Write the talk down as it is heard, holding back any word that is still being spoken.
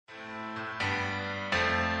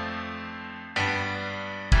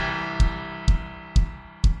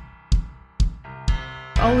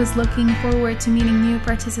always looking forward to meeting new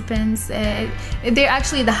participants. They're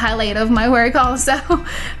actually the highlight of my work also.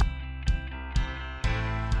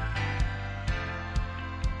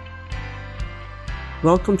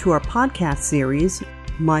 Welcome to our podcast series,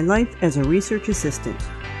 My Life as a Research Assistant.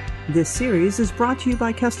 This series is brought to you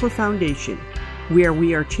by Kessler Foundation, where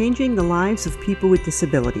we are changing the lives of people with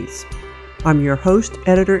disabilities. I'm your host,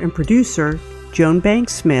 editor, and producer, Joan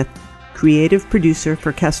Banks Smith, creative producer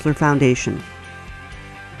for Kessler Foundation.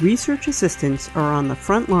 Research assistants are on the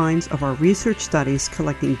front lines of our research studies,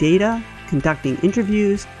 collecting data, conducting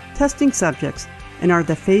interviews, testing subjects, and are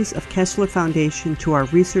the face of Kessler Foundation to our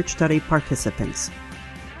research study participants.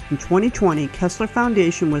 In 2020, Kessler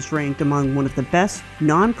Foundation was ranked among one of the best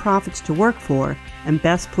nonprofits to work for and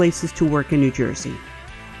best places to work in New Jersey.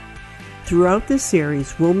 Throughout this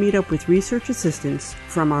series, we'll meet up with research assistants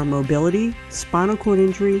from our mobility, spinal cord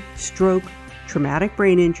injury, stroke, traumatic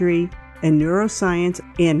brain injury, and neuroscience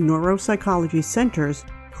and neuropsychology centers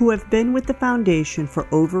who have been with the foundation for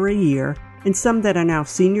over a year, and some that are now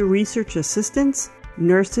senior research assistants,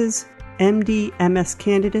 nurses, MD, MS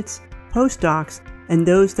candidates, postdocs, and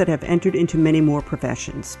those that have entered into many more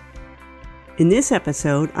professions. In this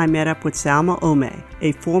episode, I met up with Salma Ome,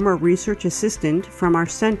 a former research assistant from our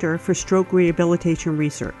Center for Stroke Rehabilitation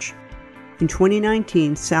Research. In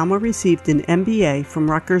 2019, Salma received an MBA from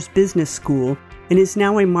Rutgers Business School and is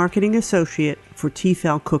now a marketing associate for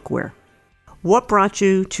Tefal Cookware. What brought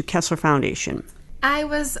you to Kessler Foundation? I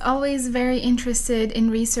was always very interested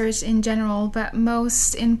in research in general, but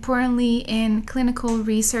most importantly in clinical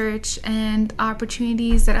research and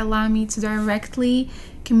opportunities that allow me to directly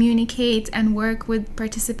communicate and work with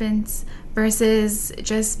participants versus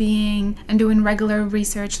just being and doing regular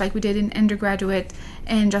research like we did in undergraduate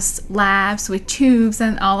and just labs with tubes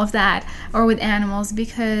and all of that, or with animals,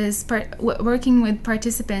 because working with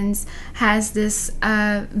participants has this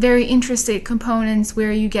very interesting components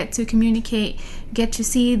where you get to communicate, get to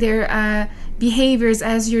see their behaviors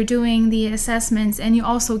as you're doing the assessments, and you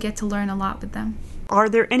also get to learn a lot with them. Are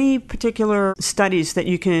there any particular studies that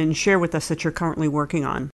you can share with us that you're currently working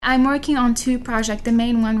on? I'm working on two projects. The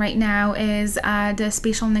main one right now is the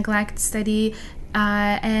spatial neglect study,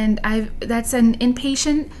 and that's an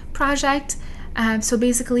inpatient project. So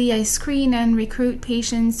basically, I screen and recruit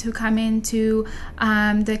patients who come into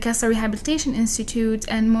the Kessler Rehabilitation Institute,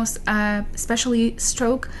 and most especially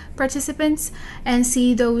stroke participants, and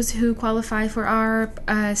see those who qualify for our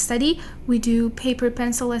study. We do paper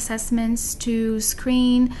pencil assessments to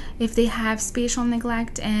screen if they have spatial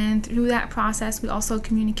neglect, and through that process, we also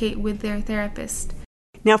communicate with their therapist.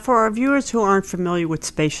 Now, for our viewers who aren't familiar with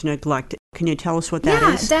spatial neglect, can you tell us what that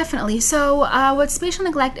is? Yeah, definitely. So what spatial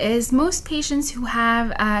neglect is, most patients who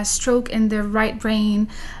have a stroke in their right brain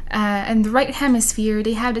and the right hemisphere,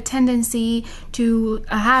 they have the tendency to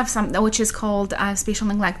have something which is called spatial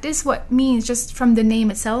neglect. This is what means, just from the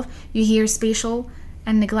name itself, you hear spatial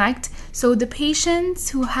and neglect. So the patients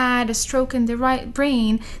who had a stroke in the right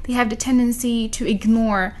brain, they have the tendency to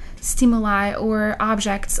ignore stimuli or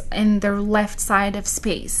objects in their left side of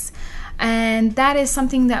space. And that is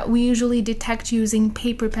something that we usually detect using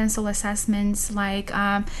paper pencil assessments like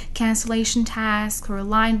cancellation tasks or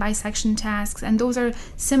line bisection tasks. And those are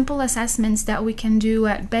simple assessments that we can do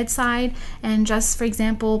at bedside, and just, for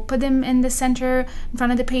example, put them in the center in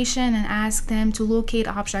front of the patient and ask them to locate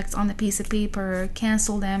objects on the piece of paper,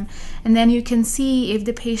 cancel them. And then you can see if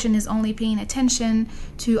the patient is only paying attention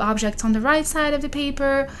to objects on the right side of the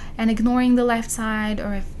paper and ignoring the left side,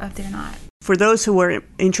 or if they're not. For those who are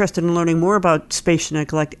interested in learning more about spatial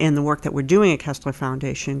neglect and the work that we're doing at Kessler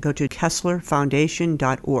Foundation, go to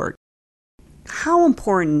kesslerfoundation.org. How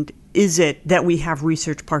important is it that we have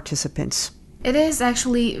research participants? It is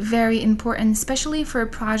actually very important, especially for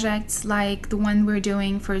projects like the one we're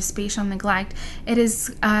doing for spatial neglect. It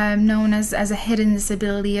is known as a hidden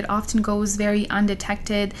disability. It often goes very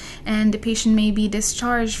undetected, and the patient may be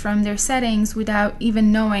discharged from their settings without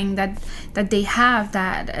even knowing that they have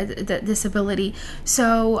that disability.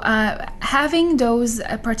 So having those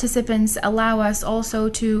participants allow us also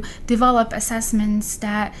to develop assessments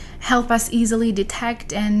that help us easily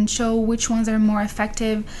detect and show which ones are more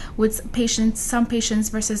effective with patients, some patients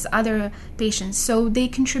versus other patients. So they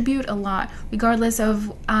contribute a lot, regardless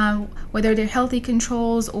of whether they're healthy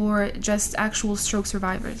controls or just actual stroke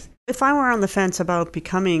survivors. If I were on the fence about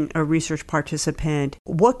becoming a research participant,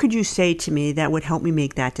 what could you say to me that would help me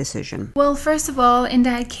make that decision? Well, first of all, in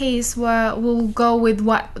that case, we'll go with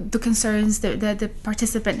what the concerns that the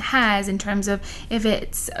participant has in terms of if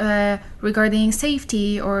it's regarding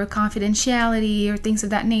safety or confidentiality or things of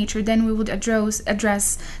that nature. Then we would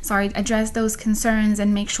address those concerns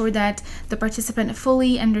and make sure that the participant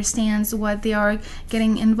fully understands what they are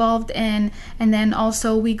getting involved in. And then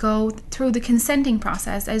also we go through the consenting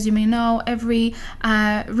process. As you may know, every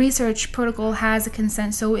research protocol has a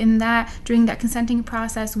consent. So during that consenting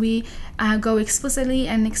process, we go explicitly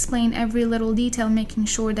and explain every little detail, making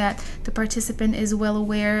sure that the participant is well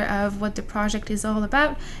aware of what the project is all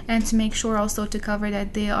about, and to make sure also to cover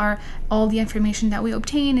that all the information that we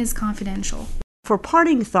obtain is confidential. For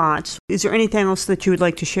parting thoughts, is there anything else that you would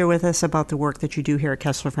like to share with us about the work that you do here at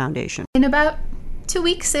Kessler Foundation? In about 2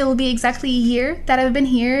 weeks, it will be exactly a year that I've been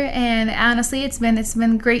here, and honestly, it's been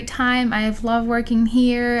a great time. I've loved working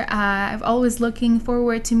here. I've always looking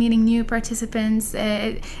forward to meeting new participants.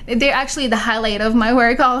 They're actually the highlight of my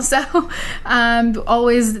work also.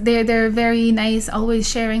 They're very nice, always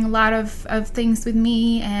sharing a lot of things with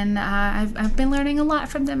me, and I've been learning a lot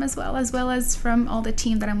from them as well as from all the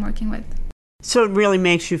team that I'm working with. So it really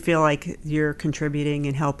makes you feel like you're contributing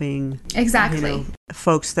and helping exactly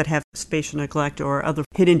folks that have spatial neglect or other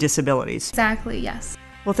hidden disabilities. Exactly, yes.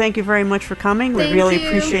 Well, thank you very much for coming. We really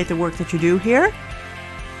appreciate the work that you do here.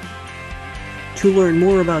 To learn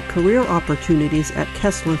more about career opportunities at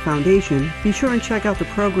Kessler Foundation, be sure and check out the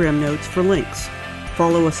program notes for links.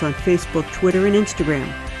 Follow us on Facebook, Twitter, and Instagram.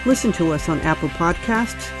 Listen to us on Apple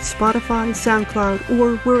Podcasts, Spotify, SoundCloud,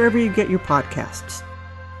 or wherever you get your podcasts.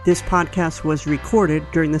 This podcast was recorded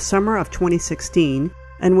during the summer of 2016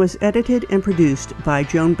 and was edited and produced by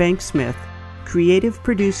Joan Banks Smith, creative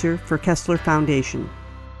producer for Kessler Foundation.